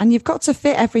 weeks, and you've got to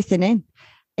fit everything in.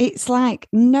 It's like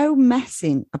no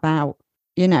messing about,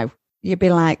 you'd be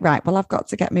like, right, well, I've got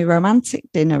to get my romantic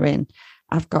dinner in.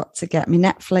 I've got to get my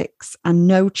Netflix and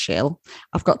no chill.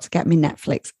 I've got to get my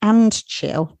Netflix and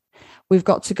chill. We've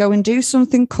got to go and do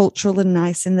something cultural and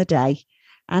nice in the day,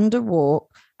 and a walk,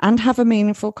 and have a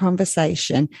meaningful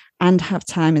conversation, and have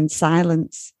time in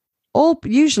silence, all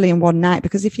usually in one night.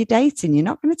 Because if you're dating, you're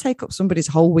not going to take up somebody's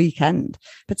whole weekend,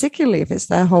 particularly if it's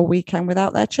their whole weekend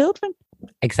without their children.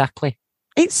 Exactly.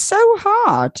 It's so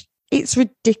hard. It's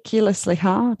ridiculously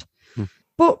hard.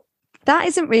 But that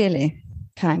isn't really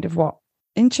kind of what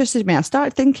interested me. I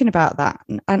started thinking about that.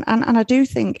 And I do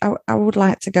think I would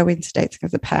like to go into dating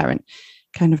as a parent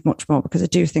kind of much more, because I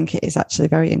do think it is actually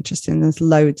very interesting. There's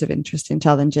loads of interesting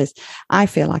challenges. I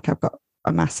feel like I've got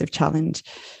a massive challenge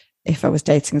if I was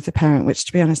dating as a parent, which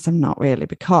to be honest, I'm not really,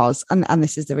 because, and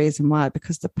this is the reason why,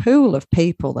 because the pool of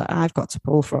people that I've got to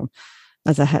pull from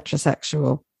as a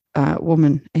heterosexual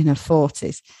woman in her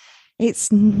 40s,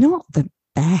 it's not the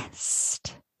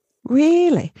best,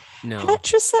 really. No.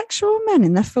 Heterosexual men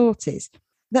in their 40s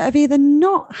that have either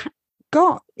not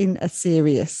got in a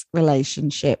serious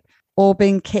relationship or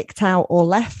been kicked out or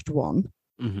left one.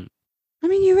 Mm-hmm. I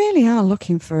mean, you really are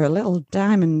looking for a little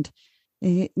diamond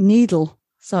needle.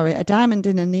 Sorry, a diamond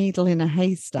in a needle in a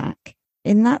haystack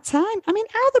in that time. I mean,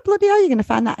 how the bloody are you going to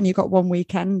find that? And you've got one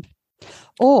weekend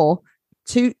or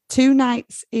two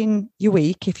nights in your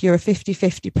week if you're a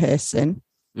 50-50 person.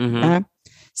 Mm-hmm.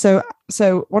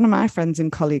 So one of my friends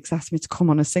and colleagues asked me to come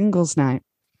on a singles night,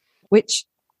 which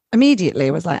immediately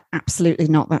was like, absolutely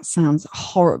not. That sounds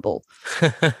horrible.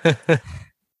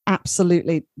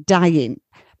 Absolutely dying.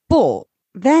 But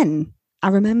then I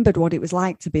remembered what it was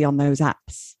like to be on those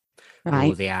apps.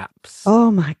 Right? Oh, the apps. Oh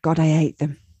my God, I hate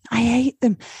them.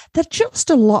 They're just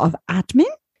a lot of admin.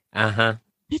 Uh-huh.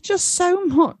 They're just so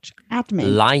much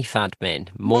admin. Life admin.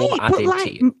 More added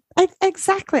to you.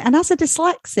 Exactly. And as a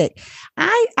dyslexic,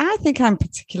 I think I'm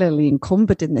particularly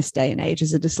encumbered in this day and age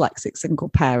as a dyslexic single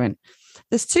parent.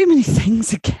 There's too many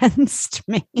things against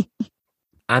me.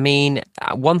 I mean,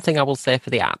 one thing I will say for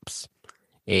the apps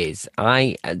is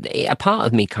a part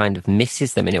of me kind of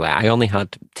misses them anyway. I only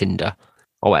had Tinder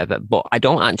or whatever, but I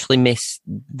don't actually miss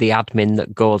the admin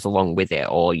that goes along with it,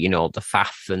 or, you know, the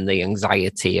faff and the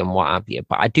anxiety and what have you.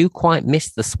 But I do quite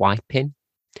miss the swiping.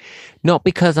 Not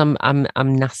because I'm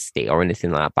nasty or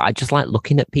anything like that, but I just like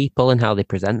looking at people and how they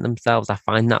present themselves. I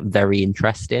find that very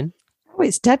interesting. Oh,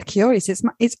 it's dead curious.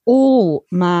 It's all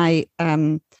my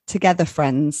together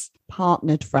friends,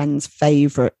 partnered friends'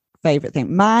 favorite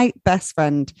thing. My best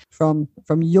friend from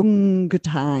younger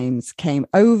times came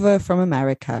over from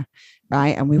America,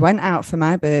 right? And we went out for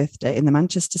my birthday in the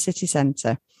Manchester city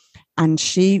centre, and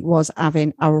she was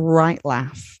having a right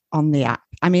laugh on the app.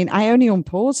 I mean, I only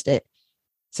unpaused it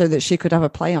so that she could have a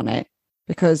play on it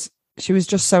because she was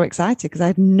just so excited, because I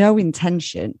had no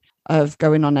intention of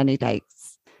going on any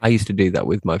dates. I used to do that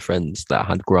with my friends that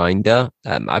had Grindr.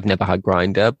 I've never had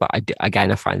Grindr, but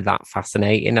I find that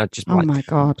fascinating. I just my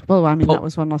God. Well, I mean, that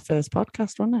was one of our first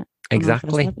podcasts, wasn't it?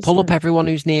 Exactly. Pull up everyone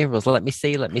who's near us. Let me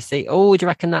see. Oh, do you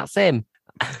reckon that's him?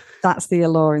 That's the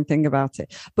alluring thing about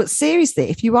it. But seriously,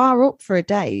 if you are up for a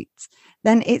date,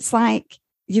 then it's like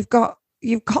you've got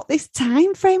this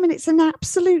time frame, and it's an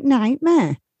absolute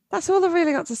nightmare. That's all I've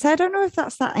really got to say. I don't know if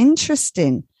that's that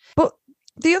interesting. But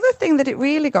the other thing that it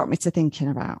really got me to thinking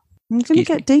about, I'm going to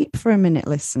get deep for a minute,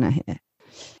 listener, here,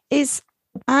 is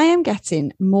I am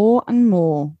getting more and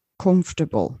more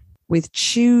comfortable with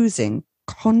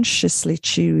consciously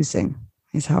choosing,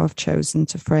 is how I've chosen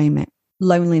to frame it,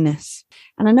 loneliness.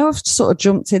 And I know I've sort of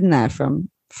jumped in there from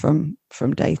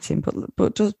dating,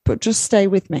 but just stay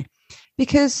with me,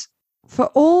 because for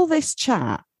all this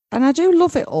chat, and I do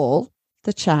love it all,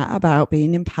 the chat about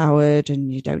being empowered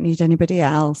and you don't need anybody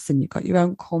else and you've got your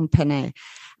own company.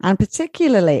 And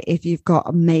particularly if you've got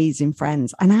amazing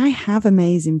friends. And I have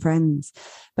amazing friends,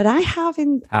 but I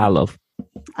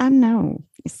know,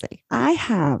 you see, I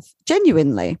have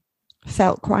genuinely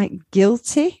felt quite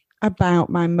guilty about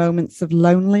my moments of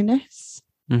loneliness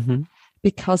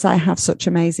because I have such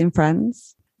amazing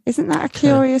friends. Isn't that a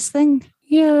curious thing?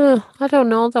 Yeah, I don't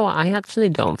know though. I actually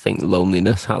don't think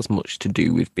loneliness has much to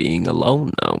do with being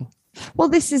alone now. Well,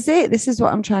 this is it. This is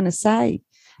what I'm trying to say.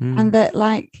 And that,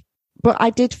 like, but I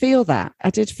did feel that.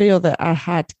 I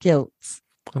had guilt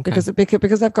because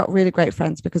I've got really great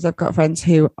friends, because I've got friends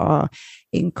who are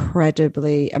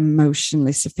incredibly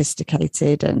emotionally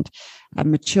sophisticated and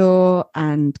mature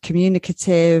and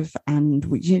communicative. And,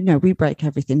 we break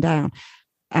everything down,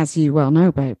 as you well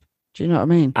know, babe. Do you know what I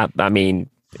mean? I mean,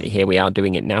 here we are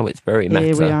doing it now. It's very meta.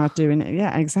 Here we are doing it.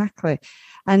 Yeah, exactly.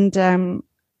 And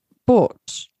but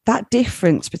that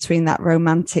difference between that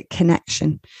romantic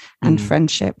connection and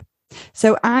friendship.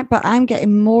 So I'm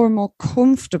getting more and more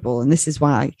comfortable, and this is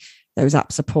why those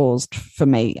apps are paused for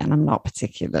me, and I'm not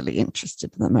particularly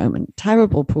interested at the moment.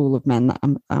 Terrible pool of men that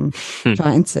I'm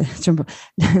trying to jump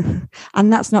on.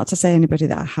 And that's not to say anybody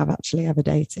that I have actually ever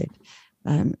dated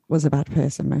was a bad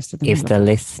person. Most of them. If they're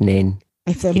listening.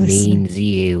 If they're listening. Means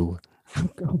you.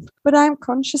 But I'm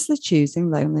consciously choosing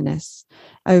loneliness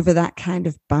over that kind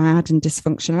of bad and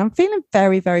dysfunction. And I'm feeling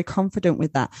very, very confident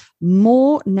with that,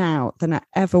 more now than I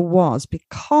ever was,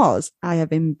 because I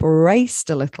have embraced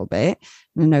a little bit.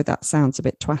 And I know that sounds a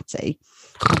bit twatty.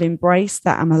 I've embraced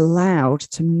that I'm allowed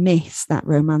to miss that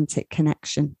romantic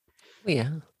connection.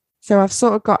 Yeah. So I've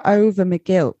sort of got over my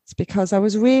guilt, because I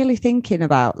was really thinking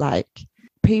about, like,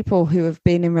 people who have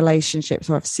been in relationships,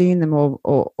 or I've seen them, or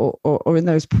in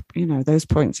those, those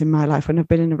points in my life when I've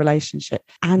been in a relationship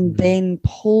and been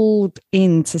pulled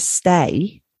in to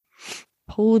stay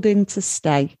pulled in to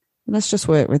stay. Let's just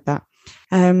work with that.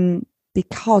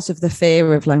 Because of the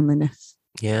fear of loneliness.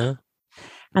 Yeah.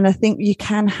 And I think you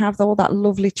can have all that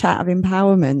lovely chat of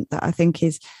empowerment that I think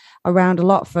is around a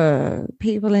lot for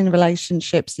people in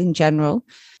relationships in general.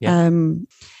 Yeah.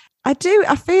 I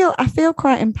feel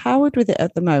quite empowered with it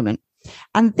at the moment.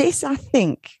 And this, I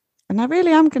think, and I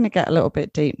really am going to get a little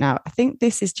bit deep now. I think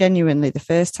this is genuinely the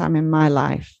first time in my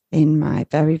life, in my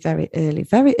very, very early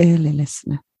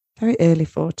listener, very early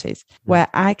 40s, where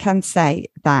I can say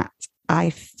that I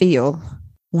feel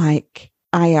like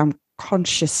I am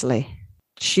consciously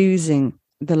choosing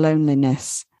the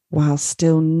loneliness while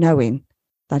still knowing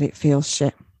that it feels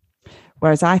shit.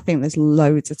 Whereas I think there's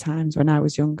loads of times when I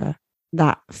was younger,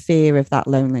 that fear of that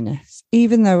loneliness,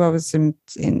 even though I was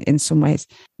in some ways,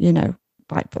 you know,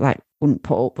 like wouldn't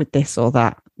put up with this or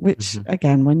that, which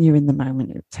again, when you're in the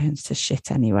moment, it turns to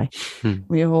shit anyway.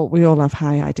 We all have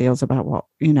high ideals about what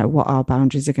our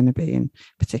boundaries are going to be, and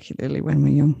particularly when we're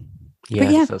young.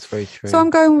 Yes, that's very true. So I'm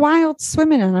going wild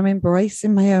swimming and I'm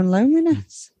embracing my own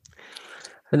loneliness.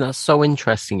 And that's so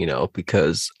interesting,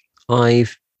 because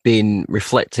I've been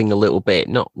reflecting a little bit,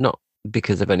 not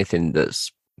because of anything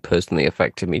that's personally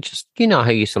affected me, just how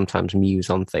you sometimes muse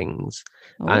on things.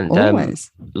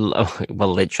 Always.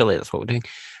 Well, literally, that's what we're doing.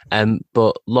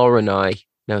 But Laura and I,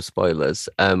 no spoilers,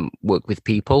 work with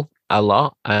people a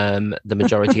lot. The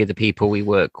majority of the people we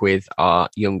work with are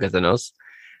younger than us.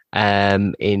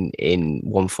 In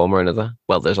one form or another.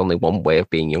 Well, there's only one way of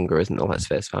being younger, isn't there? Let's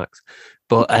face facts.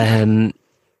 But and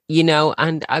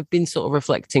I've been sort of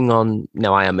reflecting on,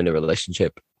 now I am in a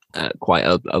relationship, quite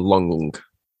a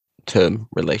long-term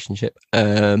relationship.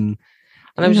 And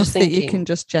I was just thinking, that you can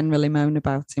just generally moan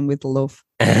about him with love.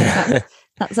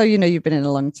 That's how you've been in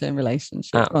a long-term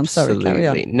relationship. Absolutely. I'm sorry, carry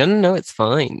on. No, it's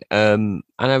fine. And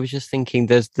I was just thinking,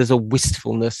 there's a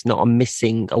wistfulness, not a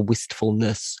missing, a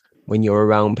wistfulness when you're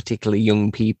around particularly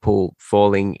young people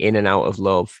falling in and out of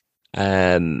love,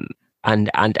 and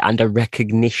a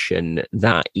recognition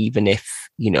that even if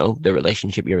the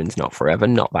relationship you're in is not forever,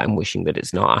 not that I'm wishing that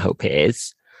it's not, I hope it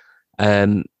is,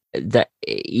 that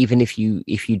even if you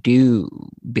do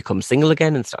become single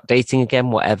again and start dating again,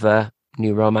 whatever,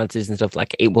 new romances and stuff,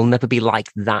 like, it will never be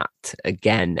like that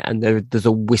again. And there's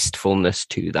a wistfulness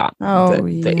to that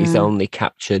that is only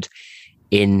captured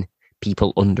in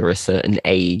people under a certain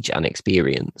age and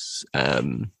experience.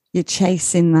 You're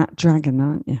chasing that dragon,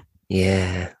 aren't you?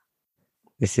 Yeah,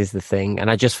 this is the thing,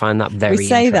 and I just find that very. We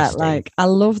say that, like, I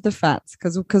love the fact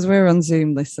because we're on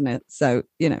Zoom listening, so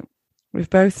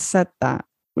we've both said that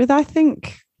with, I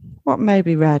think, what may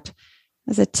be read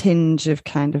as a tinge of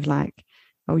kind of like,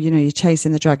 oh, you're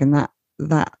chasing the dragon. That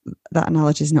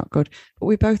analogy is not good, but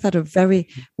we both had a very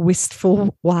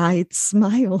wistful, wide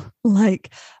smile,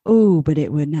 like, oh, but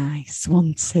it were nice,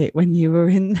 wasn't it, when you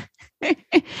were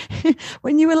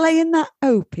when you were laying that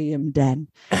opium den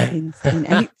in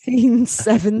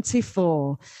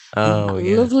 1874. Oh,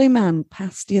 yeah. Lovely man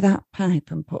passed you that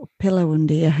pipe and put a pillow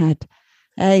under your head.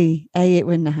 Hey, it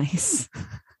were nice.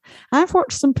 I've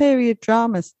watched some period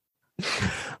dramas.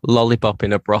 Lollipop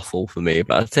in a brothel for me,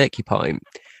 but I take your point.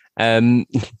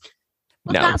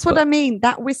 That's what I mean,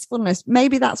 that wistfulness.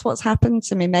 Maybe that's what's happened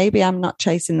to me. Maybe I'm not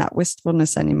chasing that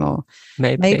wistfulness anymore.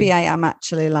 Maybe I am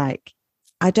actually like,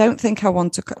 I don't think I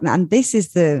want to, and this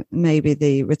is maybe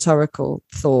the rhetorical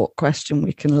thought question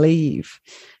we can leave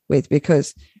with,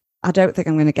 because I don't think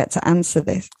I'm going to get to answer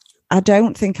this. I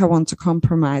don't think I want to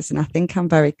compromise, and I think I'm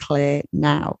very clear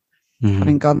now,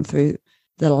 having gone through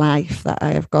the life that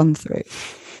I have gone through,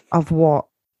 of what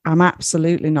I'm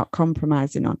absolutely not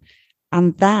compromising on.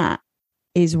 And that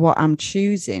is what I'm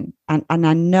choosing. And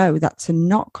I know that to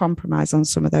not compromise on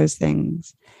some of those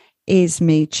things is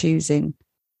me choosing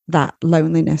that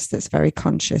loneliness that's very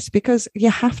conscious, because you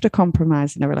have to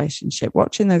compromise in a relationship.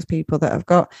 Watching those people that have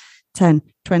got 10,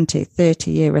 20,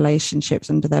 30-year relationships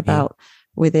under their belt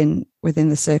within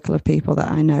the circle of people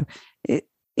that I know,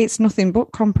 it's nothing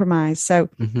but compromise. So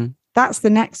that's the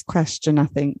next question, I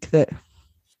think, that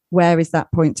where is that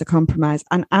point to compromise?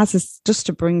 And just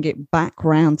to bring it back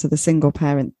round to the single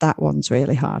parent, that one's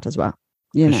really hard as well.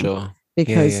 Sure.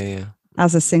 Because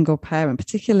as a single parent,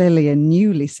 particularly a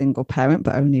newly single parent,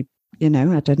 but only, I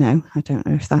don't know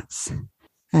if that's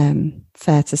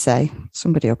fair to say.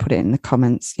 Somebody will put it in the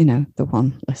comments, the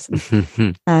one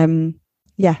listening. That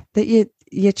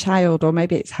your child, or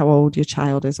maybe it's how old your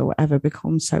child is or whatever,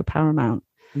 becomes so paramount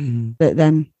that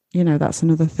then, that's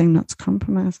another thing not to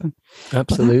compromise on.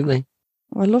 Absolutely.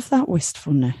 I love that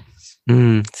wistfulness.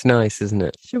 It's nice, isn't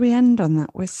it? Should we end on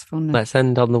that wistfulness? Let's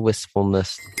end on the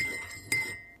wistfulness.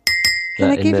 Can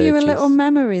I give you a little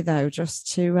memory, though,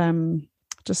 just to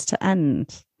just to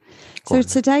end. Go So on.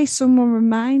 today someone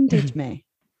reminded me,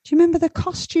 do you remember the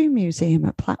costume museum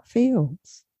at Platt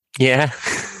Fields? Yeah.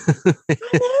 I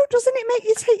know, doesn't it make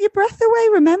you take your breath away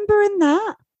remembering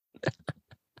that?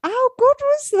 How good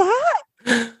was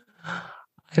that?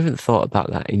 I haven't thought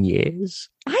about that in years.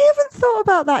 I haven't thought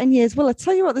about that in years. Well, I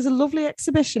tell you what, there's a lovely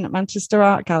exhibition at Manchester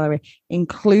Art Gallery,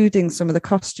 including some of the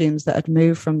costumes that had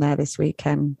moved from there this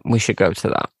weekend. We should go to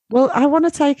that. Well, I want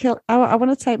to take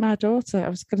my daughter. I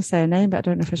was going to say her name, but I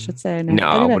don't know if I should say her name. No,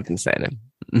 Anyway, I wouldn't say them.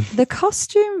 the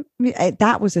costume,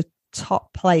 that was a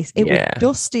top place. It was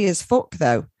dusty as fuck,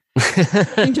 though.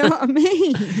 You know what I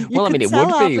mean? Well, I mean, it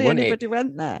would be, wouldn't it? Anybody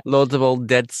went there. Loads of old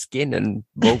dead skin and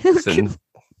bugs and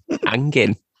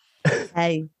hanging.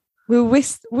 Hey, we're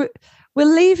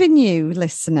leaving you,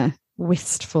 listener,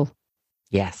 wistful.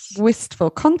 Yes. Wistful,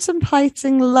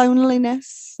 contemplating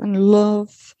loneliness and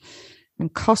love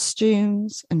and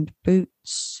costumes and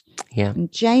boots. Yeah.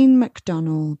 And Jane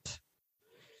McDonald.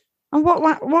 And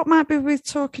what might be we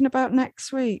talking about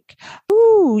next week?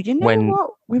 Ooh, you know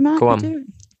what we might be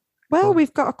doing? Well,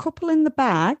 we've got a couple in the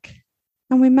bag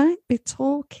and we might be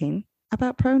talking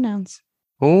about pronouns.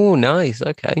 Oh, nice.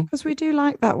 Okay. Because we do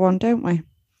like that one, don't we?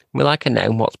 We like a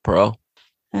noun. What's pro?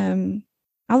 I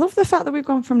love the fact that we've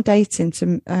gone from dating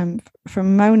to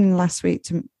from moaning last week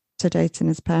to dating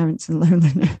as parents and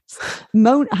loneliness.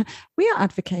 We are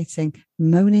advocating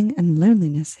moaning and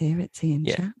loneliness here at Tea and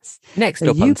Chats. Next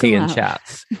so up on Tea and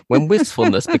Chats, when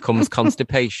wistfulness becomes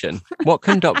constipation, what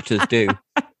can doctors do?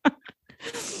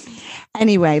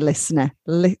 Anyway, listener,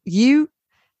 you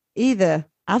either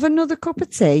have another cup of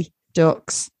tea,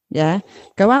 ducks,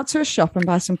 go out to a shop and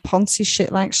buy some Ponzi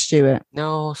shit like Stuart.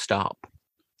 No, stop.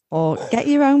 Or get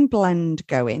your own blend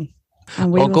going.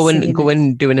 And or go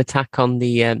and do an attack on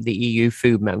the EU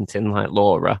food mountain like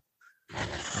Laura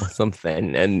or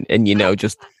something, and you know,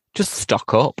 just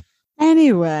stock up.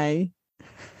 Anyway,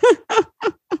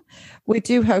 we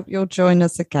do hope you'll join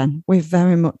us again. We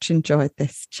very much enjoyed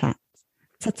this chat.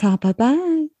 Ta-ta,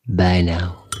 bye-bye. Bye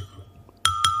now.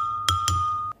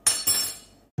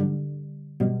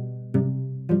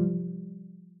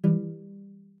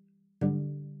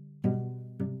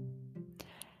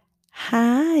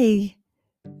 Hi.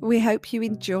 We hope you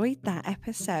enjoyed that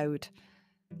episode.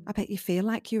 I bet you feel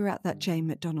like you were at that Jane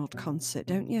McDonald concert,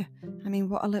 don't you? I mean,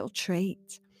 what a little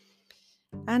treat.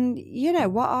 And, you know,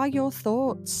 what are your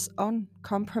thoughts on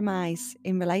compromise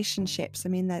in relationships? I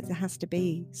mean, there has to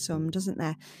be some, doesn't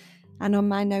there? And on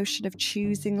my notion of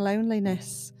choosing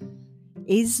loneliness.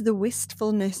 Is the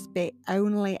wistfulness bit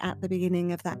only at the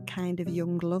beginning of that kind of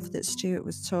young love that Stuart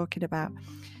was talking about?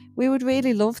 We would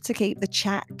really love to keep the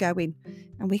chat going,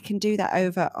 and we can do that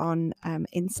over on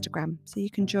Instagram. So you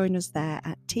can join us there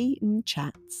at Tea and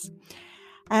Chats.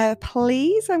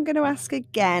 Please, I'm going to ask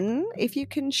again if you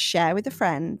can share with a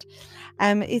friend.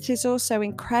 It is also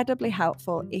incredibly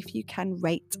helpful if you can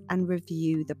rate and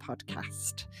review the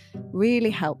podcast.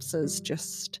 Really helps us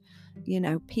just, you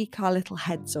know, peek our little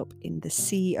heads up in the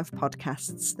sea of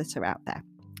podcasts that are out there.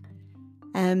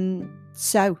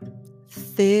 So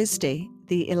Thursday,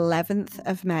 the 11th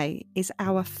of May, is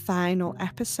our final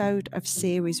episode of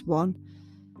Series 1.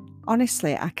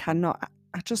 Honestly, I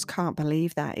just can't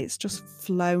believe that. It's just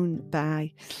flown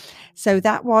by. So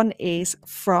that one is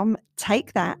from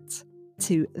Take That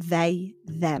to They,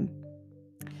 Them.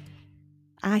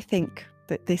 I think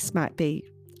that this might be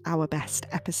our best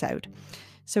episode.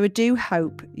 So I do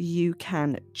hope you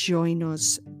can join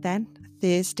us then.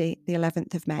 Thursday, the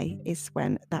 11th of May is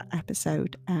when that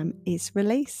episode is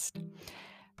released.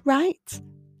 Right.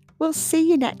 We'll see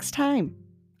you next time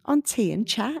on Tea and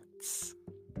Chats.